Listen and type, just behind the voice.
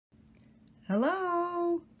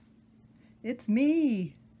Hello, it's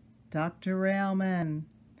me, Dr. Raylman,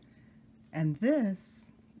 and this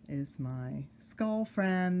is my skull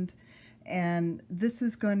friend, and this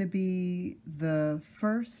is going to be the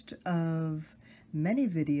first of many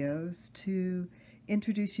videos to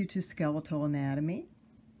introduce you to skeletal anatomy.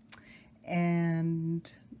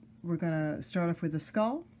 And we're going to start off with the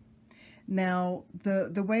skull. Now,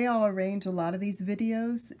 the way I'll arrange a lot of these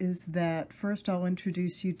videos is that first I'll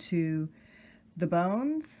introduce you to the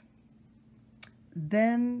bones,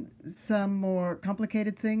 then some more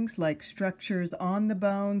complicated things like structures on the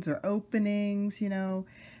bones or openings,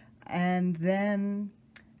 and then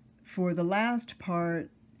for the last part,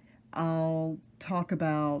 I'll talk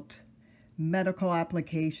about medical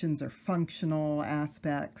applications or functional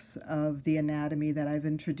aspects of the anatomy that I've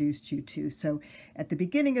introduced you to. So at the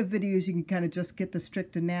beginning of videos, you can kind of just get the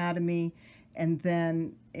strict anatomy, and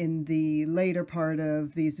then in the later part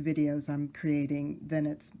of these videos I'm creating, then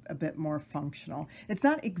it's a bit more functional. It's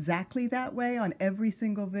not exactly that way on every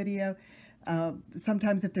single video.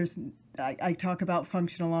 Sometimes if there's, I talk about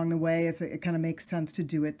function along the way if it kind of makes sense to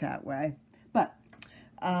do it that way. But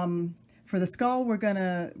for the skull, we're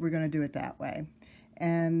gonna do it that way.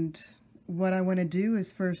 And what I want to do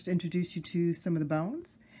is first introduce you to some of the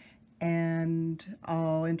bones, and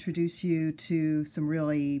I'll introduce you to some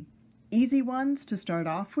really easy ones to start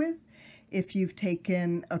off with. If you've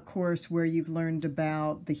taken a course where you've learned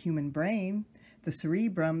about the human brain, the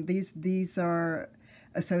cerebrum, these are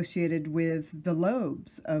associated with the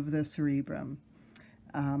lobes of the cerebrum.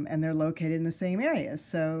 And they're located in the same area.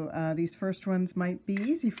 So these first ones might be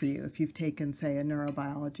easy for you if you've taken, say, a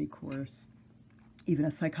neurobiology course, even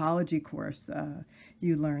a psychology course,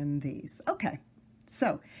 you learn these. Okay,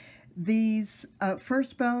 so these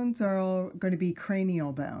first bones are all going to be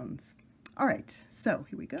cranial bones. All right, so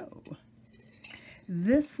here we go.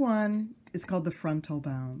 This one is called the frontal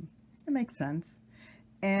bone. It makes sense.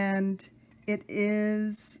 And it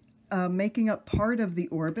is making up part of the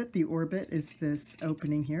orbit. The orbit is this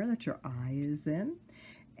opening here that your eye is in.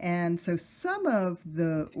 And so some of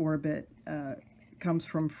the orbit comes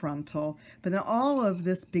from frontal, but then all of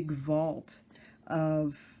this big vault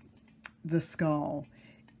of the skull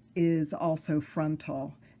is also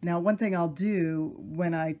frontal. Now, one thing I'll do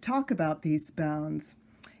when I talk about these bones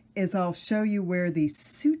is I'll show you where these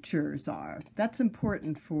sutures are. That's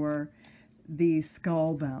important for the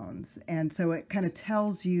skull bones. And so it kind of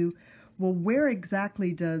tells you, well, where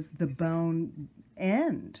exactly does the bone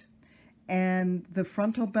end? And the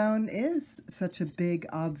frontal bone is such a big,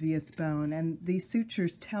 obvious bone, and these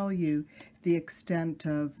sutures tell you the extent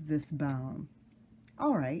of this bone.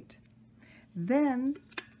 All right. Then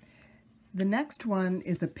the next one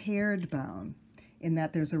is a paired bone, in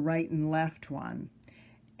that there's a right and left one,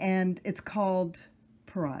 and it's called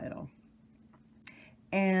parietal.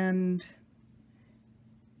 And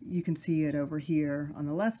you can see it over here on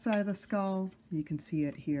the left side of the skull. You can see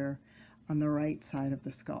it here on the right side of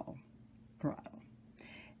the skull, parietal.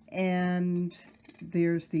 And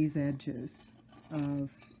there's these edges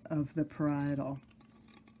of the parietal.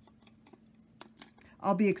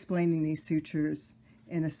 I'll be explaining these sutures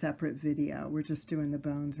in a separate video. We're just doing the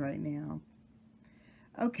bones right now.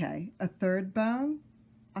 Okay, a third bone,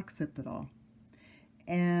 occipital.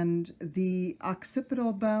 And the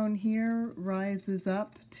occipital bone here rises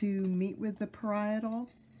up to meet with the parietal.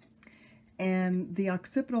 And the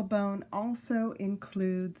occipital bone also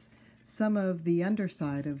includes some of the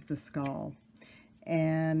underside of the skull.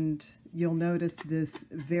 And you'll notice this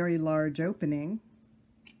very large opening.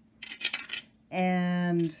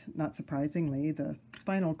 And not surprisingly, the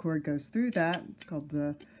spinal cord goes through that. It's called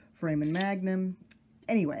the foramen magnum.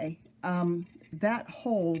 Anyway, that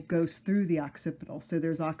hole goes through the occipital. So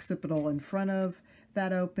there's occipital in front of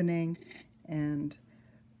that opening and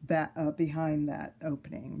behind that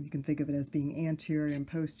opening. You can think of it as being anterior and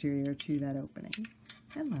posterior to that opening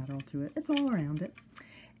and lateral to it. It's all around it.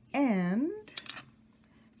 And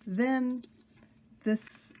then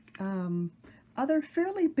this other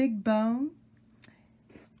fairly big bone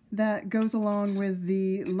that goes along with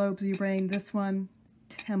the lobes of your brain, this one,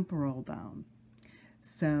 temporal bone.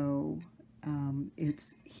 So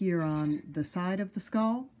it's here on the side of the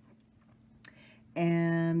skull,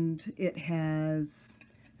 and it has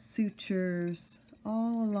sutures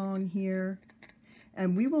all along here.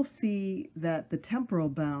 And we will see that the temporal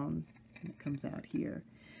bone, that comes out here,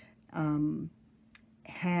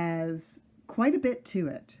 has quite a bit to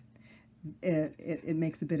it. It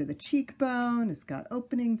makes a bit of a cheekbone. It's got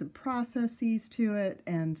openings and processes to it,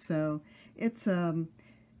 and so it's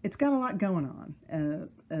got a lot going on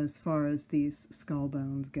as far as these skull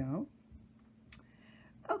bones go.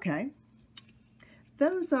 Okay,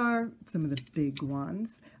 those are some of the big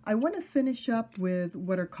ones. I want to finish up with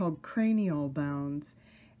what are called cranial bones,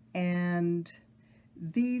 and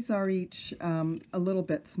these are each a little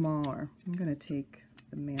bit smaller. I'm going to take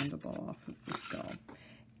the mandible off of the skull.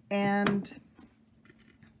 And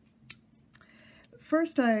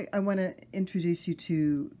first I want to introduce you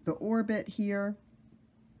to the orbit here.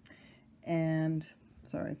 And,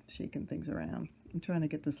 sorry, shaking things around. I'm trying to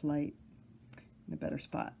get this light in a better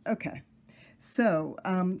spot. Okay, so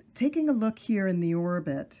taking a look here in the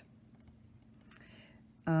orbit,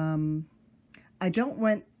 I don't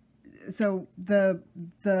want, so the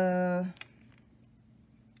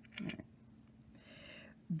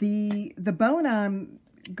bone I'm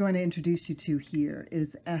going to introduce you to here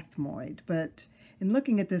is ethmoid, but in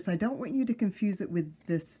looking at this, I don't want you to confuse it with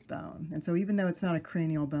this bone. And so even though it's not a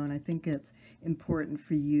cranial bone, I think it's important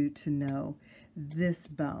for you to know this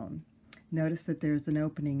bone. Notice that there's an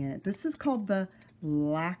opening in it. This is called the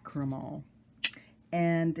lacrimal,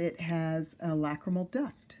 and it has a lacrimal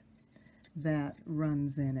duct that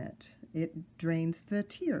runs in it. It drains the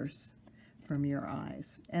tears from your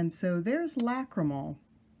eyes. And so there's lacrimal,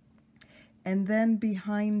 and then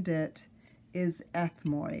behind it is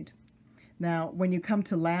ethmoid. Now, when you come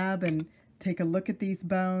to lab and take a look at these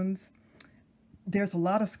bones, there's a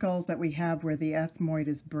lot of skulls that we have where the ethmoid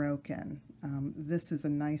is broken. This is a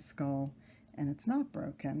nice skull, and it's not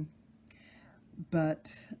broken.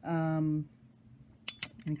 But, again,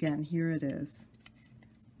 here it is.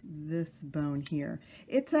 This bone here.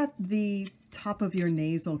 It's at the top of your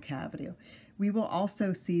nasal cavity. We will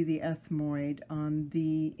also see the ethmoid on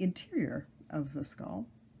the interior of the skull.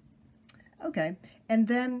 Okay, and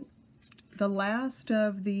then the last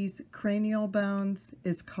of these cranial bones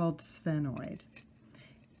is called sphenoid,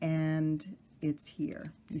 and it's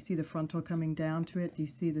here. You see the frontal coming down to it? Do you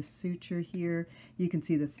see the suture here? You can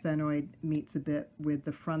see the sphenoid meets a bit with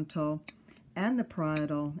the frontal and the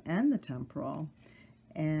parietal and the temporal.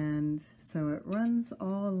 And so it runs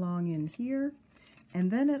all along in here, and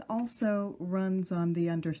then it also runs on the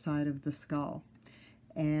underside of the skull.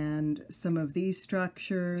 And some of these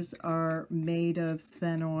structures are made of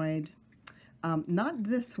sphenoid. Not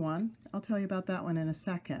this one, I'll tell you about that one in a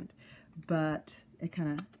second, but it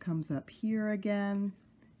kind of comes up here again.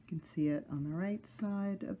 You can see it on the right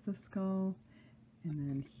side of the skull, and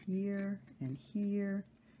then here, and here,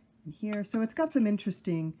 and here. So it's got some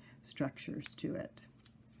interesting structures to it.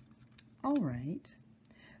 All right,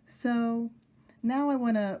 so now I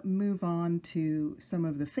want to move on to some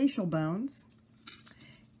of the facial bones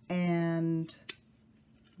and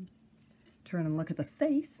turn and look at the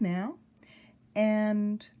face now.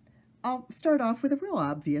 And I'll start off with a real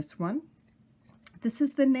obvious one. This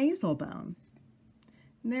is the nasal bone.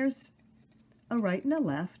 And there's a right and a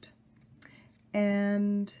left.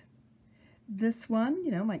 And this one,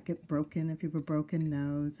 you know, might get broken if you have a broken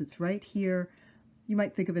nose. It's right here. You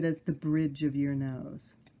might think of it as the bridge of your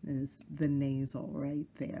nose, is the nasal right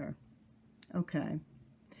there. Okay.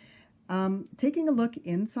 Taking a look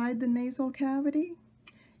inside the nasal cavity,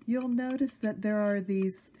 you'll notice that there are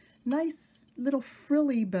these nice little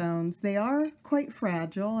frilly bones. They are quite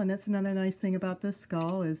fragile, and that's another nice thing about this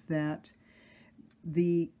skull, is that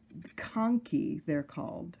the conchi, they're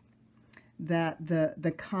called, that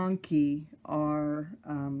the conchi are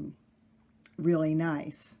really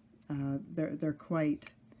nice. They're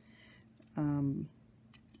quite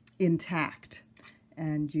intact,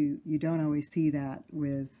 and you don't always see that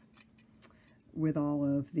with all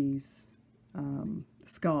of these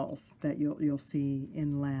skulls that you'll see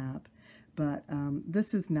in lab. But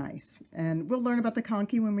this is nice, and we'll learn about the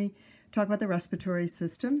conchi when we talk about the respiratory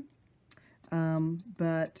system.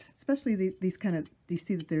 But especially these kind of, you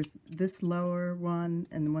see that there's this lower one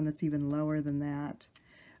and the one that's even lower than that.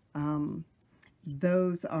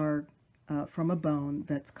 Those are from a bone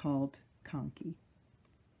that's called conchi.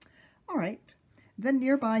 All right, then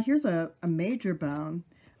nearby, here's a major bone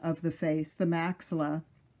of the face, the maxilla.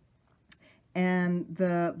 And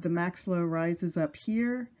the maxilla rises up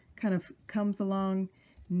here, kind of comes along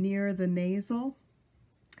near the nasal,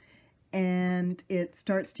 and it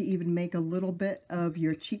starts to even make a little bit of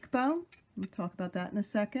your cheekbone. We'll talk about that in a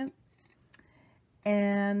second.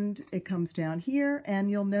 And it comes down here,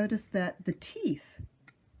 and you'll notice that the teeth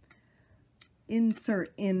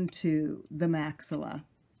insert into the maxilla.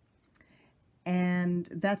 And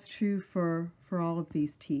that's true for all of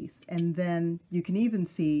these teeth. And then you can even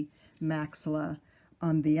see maxilla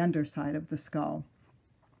on the underside of the skull.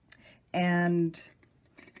 And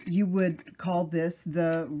you would call this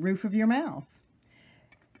the roof of your mouth.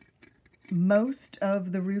 Most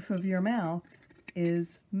of the roof of your mouth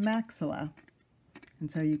is maxilla.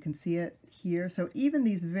 And so you can see it here. So even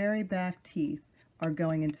these very back teeth are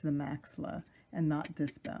going into the maxilla and not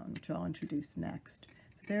this bone, which I'll introduce next.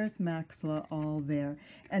 So there's maxilla all there.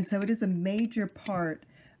 And so it is a major part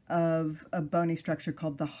of a bony structure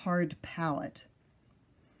called the hard palate.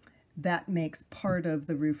 That makes part of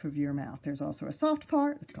the roof of your mouth. There's also a soft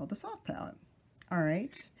part. It's called the soft palate. All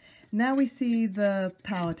right. Now we see the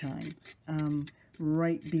palatine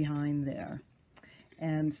right behind there.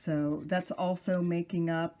 And so that's also making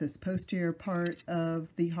up this posterior part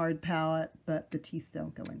of the hard palate, but the teeth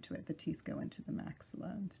don't go into it. The teeth go into the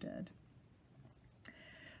maxilla instead.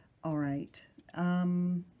 All right.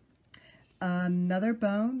 Another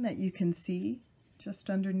bone that you can see just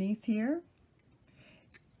underneath here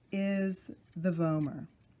is the vomer.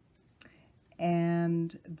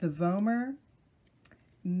 And the vomer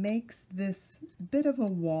makes this bit of a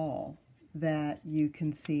wall that you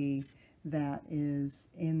can see that is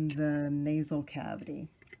in the nasal cavity.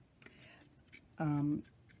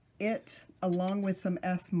 It, along with some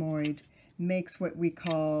ethmoid, makes what we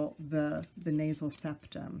call the nasal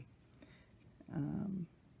septum.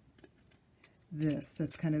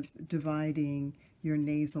 That's kind of dividing your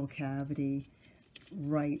nasal cavity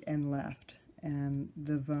right and left. And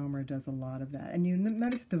the vomer does a lot of that. And you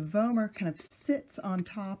notice the vomer kind of sits on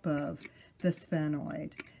top of the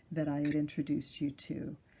sphenoid that I had introduced you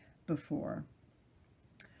to before.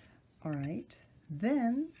 All right,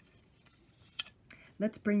 then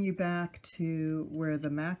let's bring you back to where the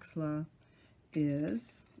maxilla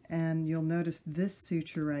is, and you'll notice this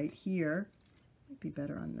suture right here. Might be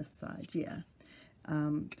better on this side, yeah.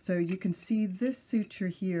 So you can see this suture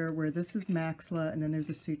here where this is maxilla, and then there's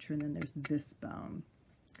a suture, and then there's this bone.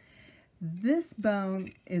 This bone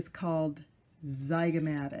is called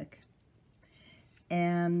zygomatic,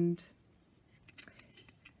 and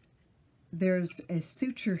there's a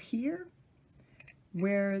suture here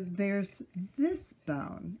where there's this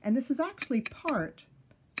bone, and this is actually part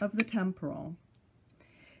of the temporal.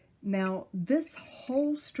 Now, this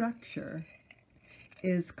whole structure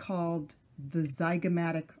is called the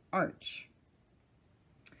zygomatic arch,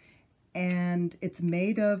 and it's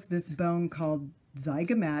made of this bone called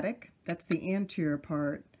zygomatic. That's the anterior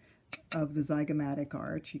part of the zygomatic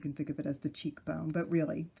arch. You can think of it as the cheekbone, but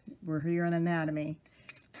really, we're here in anatomy.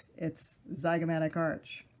 It's zygomatic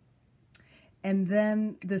arch. And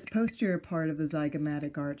then this posterior part of the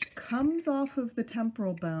zygomatic arch comes off of the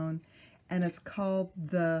temporal bone, and it's called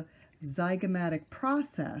the zygomatic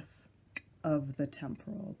process of the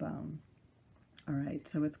temporal bone. All right,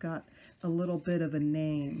 so it's got a little bit of a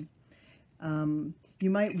name. You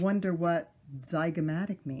might wonder what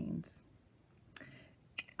zygomatic means.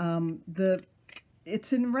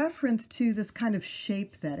 It's in reference to this kind of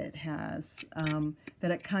shape that it has,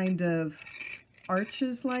 that it kind of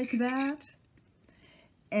arches like that.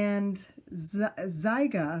 And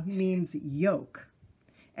zyga means yolk.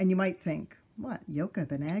 And you might think, what, yolk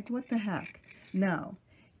of an egg? What the heck? No,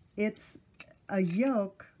 it's a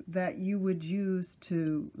yolk that you would use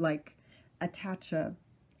to, like, attach a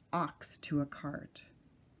ox to a cart.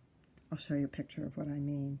 I'll show you a picture of what I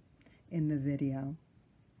mean in the video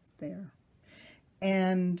there.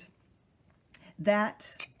 And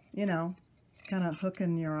that, you know, kind of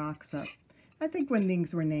hooking your ox up. I think when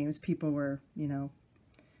things were names, people were, you know,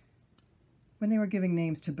 when they were giving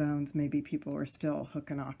names to bones, maybe people were still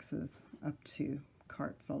hooking oxes up to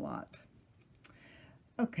carts a lot.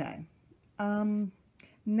 Okay.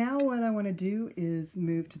 Now what I want to do is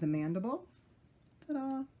move to the mandible.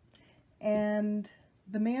 Ta-da! And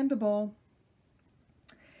the mandible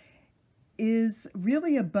is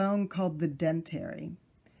really a bone called the dentary,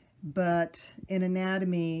 but in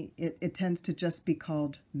anatomy it tends to just be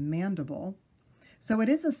called mandible. So it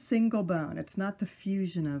is a single bone. It's not the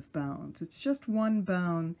fusion of bones. It's just one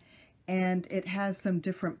bone, and it has some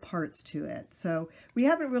different parts to it. So we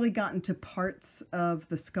haven't really gotten to parts of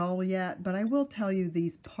the skull yet, but I will tell you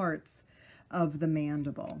these parts of the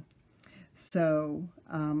mandible. So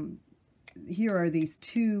here are these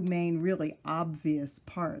two main really obvious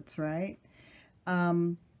parts, right?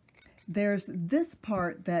 There's this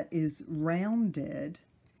part that is rounded,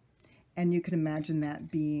 and you can imagine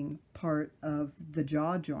that being part of the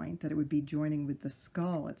jaw joint, that it would be joining with the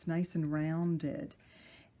skull. It's nice and rounded.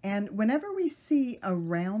 And whenever we see a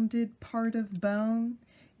rounded part of bone,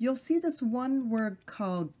 you'll see this one word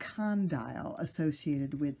called condyle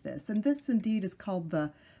associated with this. And this indeed is called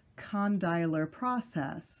the condylar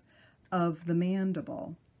process of the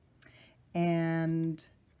mandible. And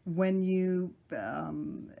when you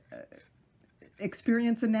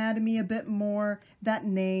experience anatomy a bit more, that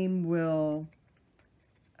name will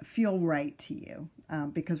feel right to you.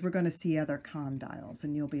 because we're going to see other condyles,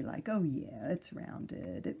 and you'll be like, oh yeah, it's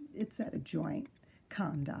rounded. It's at a joint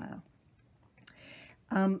condyle.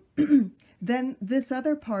 Then this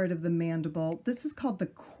other part of the mandible, this is called the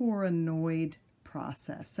coronoid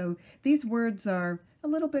process. So these words are a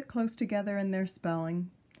little bit close together in their spelling.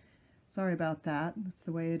 Sorry about that. That's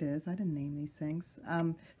the way it is. I didn't name these things.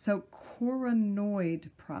 So coronoid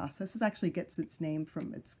process, this actually gets its name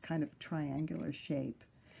from its kind of triangular shape.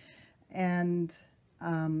 And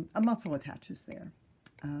a muscle attaches there,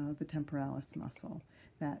 the temporalis muscle,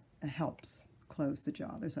 that helps close the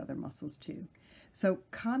jaw. There's other muscles too. So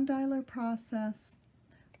condylar process,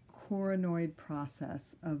 coronoid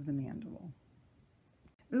process of the mandible.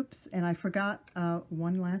 Oops, and I forgot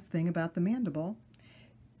one last thing about the mandible.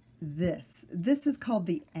 This is called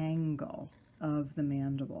the angle of the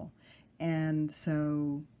mandible. And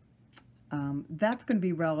so that's going to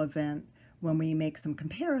be relevant when we make some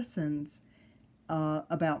comparisons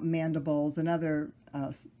about mandibles and other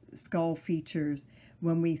skull features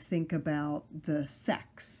when we think about the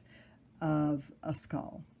sex of a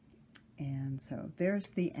skull. And so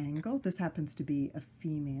there's the angle. This happens to be a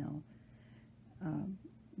female.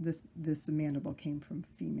 This mandible came from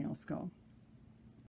female skull.